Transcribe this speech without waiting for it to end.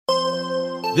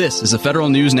This is a Federal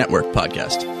News Network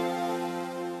podcast.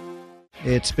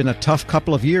 It's been a tough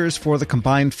couple of years for the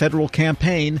combined federal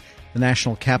campaign. The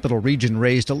National Capital Region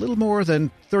raised a little more than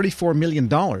 $34 million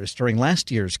during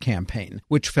last year's campaign,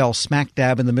 which fell smack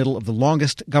dab in the middle of the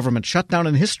longest government shutdown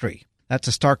in history. That's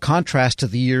a stark contrast to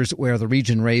the years where the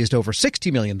region raised over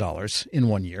 $60 million in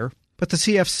one year. But the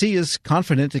CFC is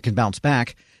confident it can bounce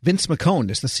back. Vince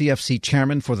McCone is the CFC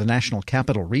chairman for the National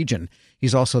Capital Region.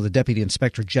 He's also the Deputy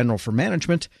Inspector General for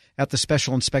Management at the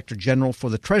Special Inspector General for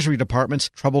the Treasury Department's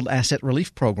Troubled Asset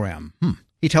Relief Program.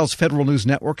 He tells Federal News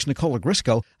Network's Nicola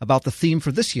Grisco about the theme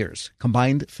for this year's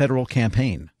combined federal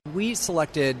campaign. We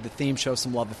selected the theme Show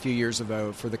Some Love a few years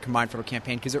ago for the combined federal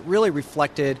campaign because it really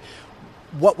reflected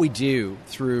what we do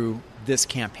through this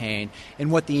campaign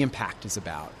and what the impact is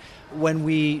about. When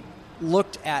we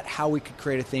looked at how we could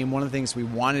create a theme, one of the things we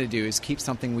wanted to do is keep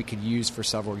something we could use for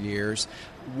several years.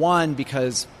 One,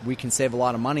 because we can save a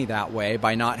lot of money that way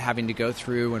by not having to go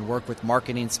through and work with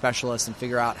marketing specialists and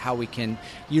figure out how we can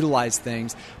utilize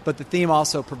things. But the theme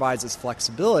also provides us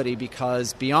flexibility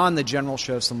because beyond the general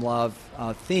Show Some Love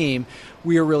theme,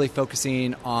 we are really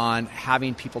focusing on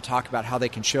having people talk about how they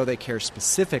can show they care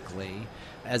specifically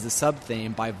as a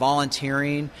sub-theme by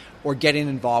volunteering or getting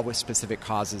involved with specific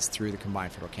causes through the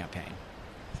combined federal campaign.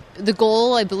 The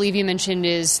goal, I believe you mentioned,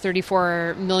 is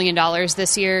 $34 million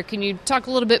this year. Can you talk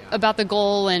a little bit about the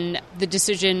goal and the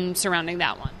decision surrounding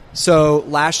that one? So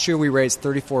last year we raised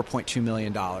 $34.2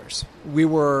 million. We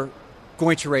were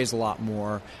going to raise a lot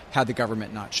more had the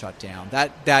government not shut down.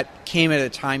 That came at a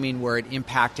timing where it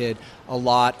impacted a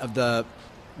lot of the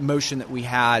motion that we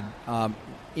had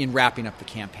in wrapping up the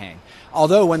campaign.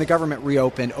 Although when the government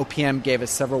reopened, OPM gave us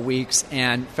several weeks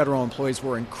and federal employees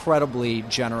were incredibly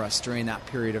generous during that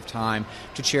period of time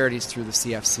to charities through the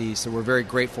CFC. So we're very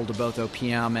grateful to both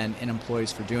OPM and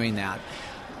employees for doing that.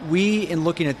 We, in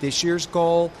looking at this year's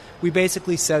goal, we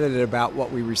basically set it at about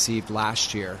what we received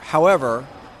last year. However,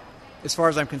 as far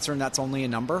as I'm concerned, that's only a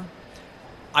number.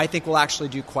 I think we'll actually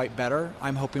do quite better.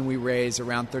 I'm hoping we raise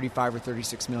around $35 or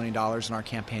 $36 million in our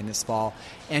campaign this fall.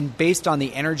 And based on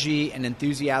the energy and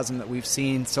enthusiasm that we've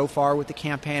seen so far with the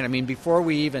campaign, I mean, before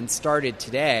we even started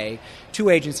today, two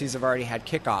agencies have already had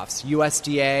kickoffs,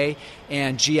 USDA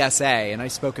and GSA, and I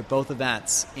spoke at both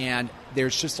events. And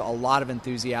there's just a lot of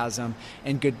enthusiasm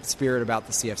and good spirit about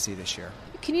the CFC this year.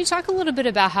 Can you talk a little bit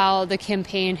about how the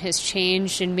campaign has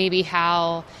changed and maybe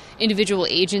how individual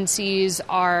agencies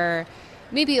are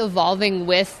maybe evolving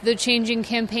with the changing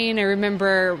campaign? I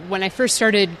remember when I first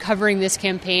started covering this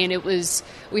campaign,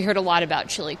 we heard a lot about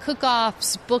chili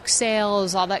cook-offs, book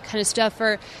sales, all that kind of stuff.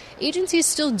 Are agencies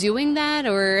still doing that,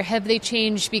 or have they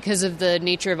changed because of the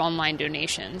nature of online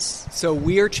donations? So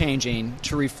we are changing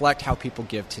to reflect how people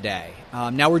give today.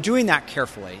 Now, we're doing that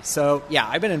carefully. So, yeah,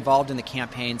 I've been involved in the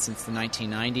campaign since the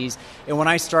 1990s. And when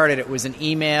I started, it was an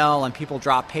email, and people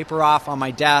dropped paper off on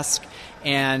my desk,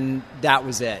 and that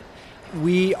was it.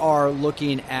 We are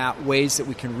looking at ways that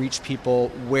we can reach people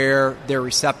where they're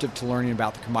receptive to learning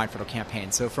about the combined federal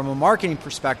campaign. So from a marketing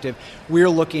perspective, we're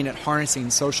looking at harnessing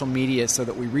social media so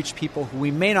that we reach people who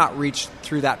we may not reach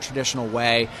through that traditional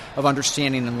way of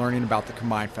understanding and learning about the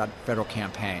combined federal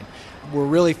campaign. We're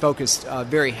really focused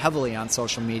very heavily on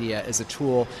social media as a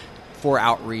tool for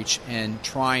outreach and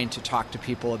trying to talk to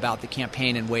people about the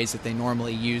campaign in ways that they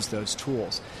normally use those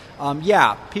tools.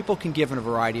 People can give in a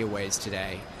variety of ways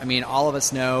today. I mean, all of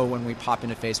us know when we pop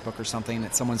into Facebook or something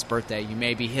that someone's birthday, you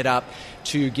may be hit up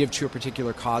to give to a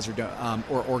particular cause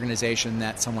or organization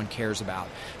that someone cares about.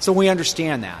 So we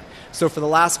understand that. So for the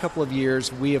last couple of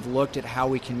years, we have looked at how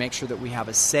we can make sure that we have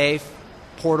a safe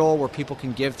portal where people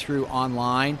can give through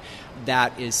online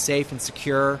that is safe and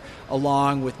secure,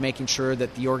 along with making sure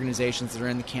that the organizations that are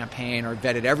in the campaign are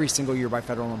vetted every single year by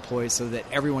federal employees so that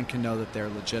everyone can know that they're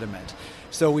legitimate.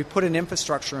 So we put an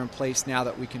infrastructure in place now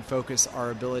that we can focus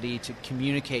our ability to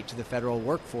communicate to the federal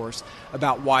workforce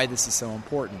about why this is so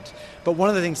important. But one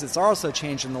of the things that's also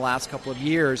changed in the last couple of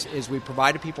years is we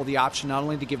provided people the option not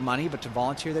only to give money but to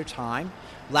volunteer their time.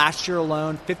 Last year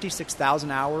alone, 56,000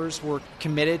 hours were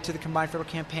committed to the combined federal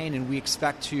campaign, and we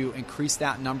expect to increase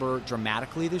that number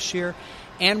dramatically this year.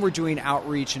 And we're doing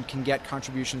outreach and can get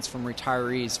contributions from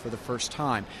retirees for the first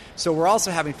time. So we're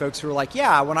also having folks who are like,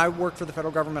 yeah, when I worked for the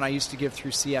federal government, I used to give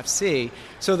through CFC.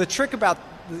 So the trick about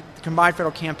the combined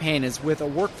federal campaign is with a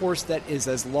workforce that is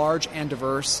as large and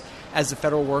diverse as the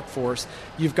federal workforce,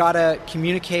 you've got to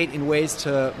communicate in ways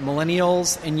to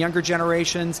millennials and younger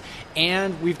generations,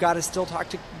 and we've got to still talk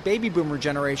to baby boomer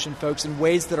generation folks in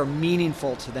ways that are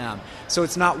meaningful to them. So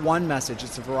it's not one message,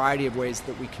 it's a variety of ways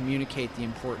that we communicate the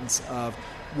importance of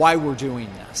why we're doing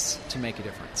this to make a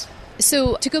difference.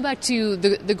 So to go back to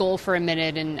the goal for a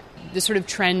minute and the sort of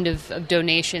trend of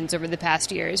donations over the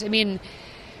past years, I mean,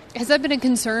 has that been a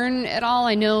concern at all?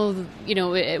 I know,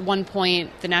 at one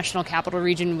point the National Capital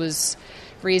Region was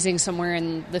raising somewhere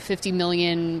in the $50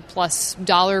 million plus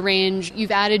range.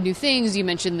 You've added new things. You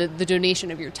mentioned the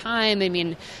donation of your time. I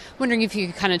mean, wondering if you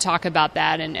could kind of talk about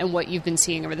that and what you've been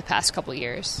seeing over the past couple of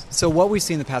years. So what we've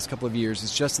seen the past couple of years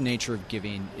is just the nature of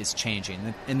giving is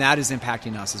changing, and that is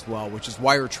impacting us as well, which is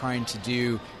why we're trying to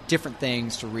do different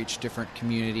things to reach different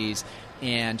communities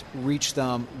and reach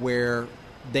them where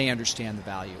they understand the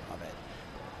value of it.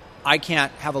 I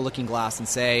can't have a looking glass and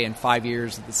say in 5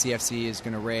 years that the CFC is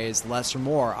going to raise less or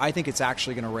more. I think it's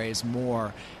actually going to raise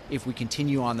more if we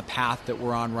continue on the path that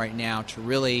we're on right now to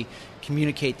really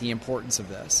communicate the importance of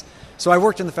this. So I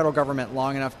worked in the federal government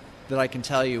long enough that I can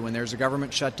tell you when there's a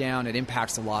government shutdown, it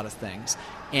impacts a lot of things.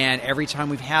 And every time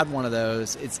we've had one of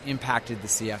those, it's impacted the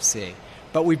CFC.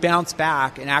 But we bounced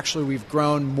back, and actually we've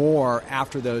grown more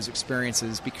after those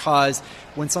experiences because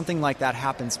when something like that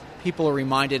happens, people are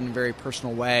reminded in a very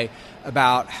personal way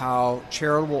about how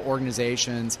charitable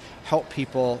organizations help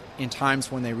people in times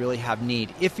when they really have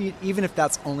need, even if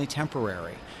that's only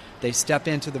temporary. They step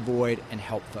into the void and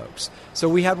help folks. So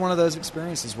we had one of those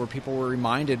experiences where people were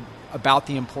reminded about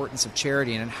the importance of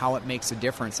charity and how it makes a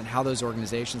difference and how those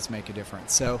organizations make a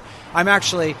difference. So I'm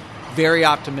actually very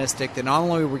optimistic that not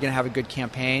only are we going to have a good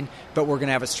campaign, but we're going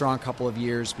to have a strong couple of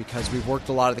years because we've worked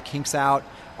a lot of the kinks out.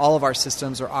 All of our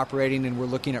systems are operating, and we're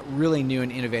looking at really new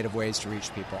and innovative ways to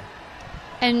reach people.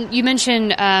 And you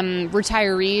mentioned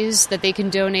retirees, that they can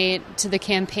donate to the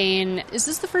campaign. Is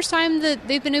this the first time that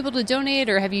they've been able to donate,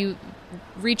 or have you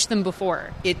reached them before?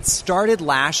 It started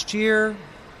last year,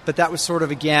 but that was sort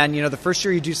of, again, the first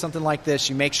year you do something like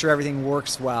this, you make sure everything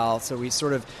works well. So we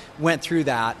sort of went through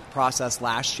that process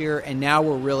last year, and now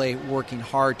we're really working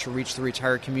hard to reach the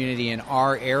retired community in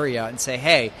our area and say,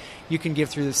 hey, you can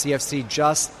give through the CFC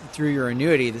just through your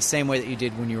annuity the same way that you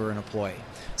did when you were an employee.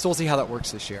 So we'll see how that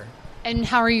works this year. And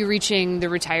how are you reaching the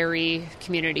retiree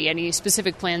community? Any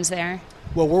specific plans there?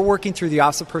 Well, we're working through the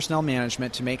Office of Personnel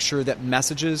Management to make sure that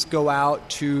messages go out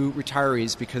to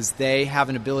retirees because they have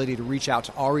an ability to reach out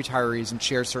to all retirees and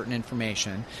share certain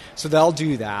information. So they'll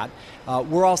do that.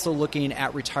 We're also looking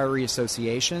at retiree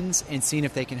associations and seeing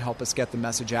if they can help us get the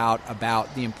message out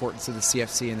about the importance of the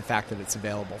CFC and the fact that it's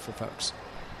available for folks.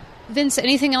 Vince,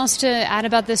 anything else to add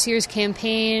about this year's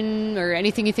campaign or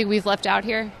anything you think we've left out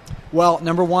here? Well,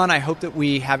 number one, I hope that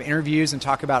we have interviews and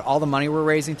talk about all the money we're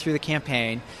raising through the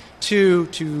campaign. Two,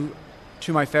 to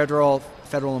my federal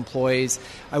employees,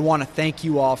 I want to thank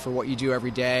you all for what you do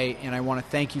every day, and I want to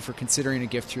thank you for considering a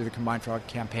gift through the Combined Federal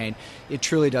Campaign. It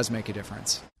truly does make a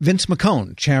difference. Vince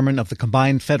McCone, chairman of the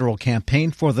Combined Federal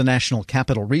Campaign for the National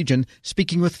Capital Region,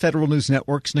 speaking with Federal News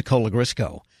Network's Nicole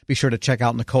Ogrysko. Be sure to check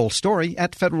out Nicole's story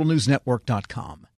at federalnewsnetwork.com.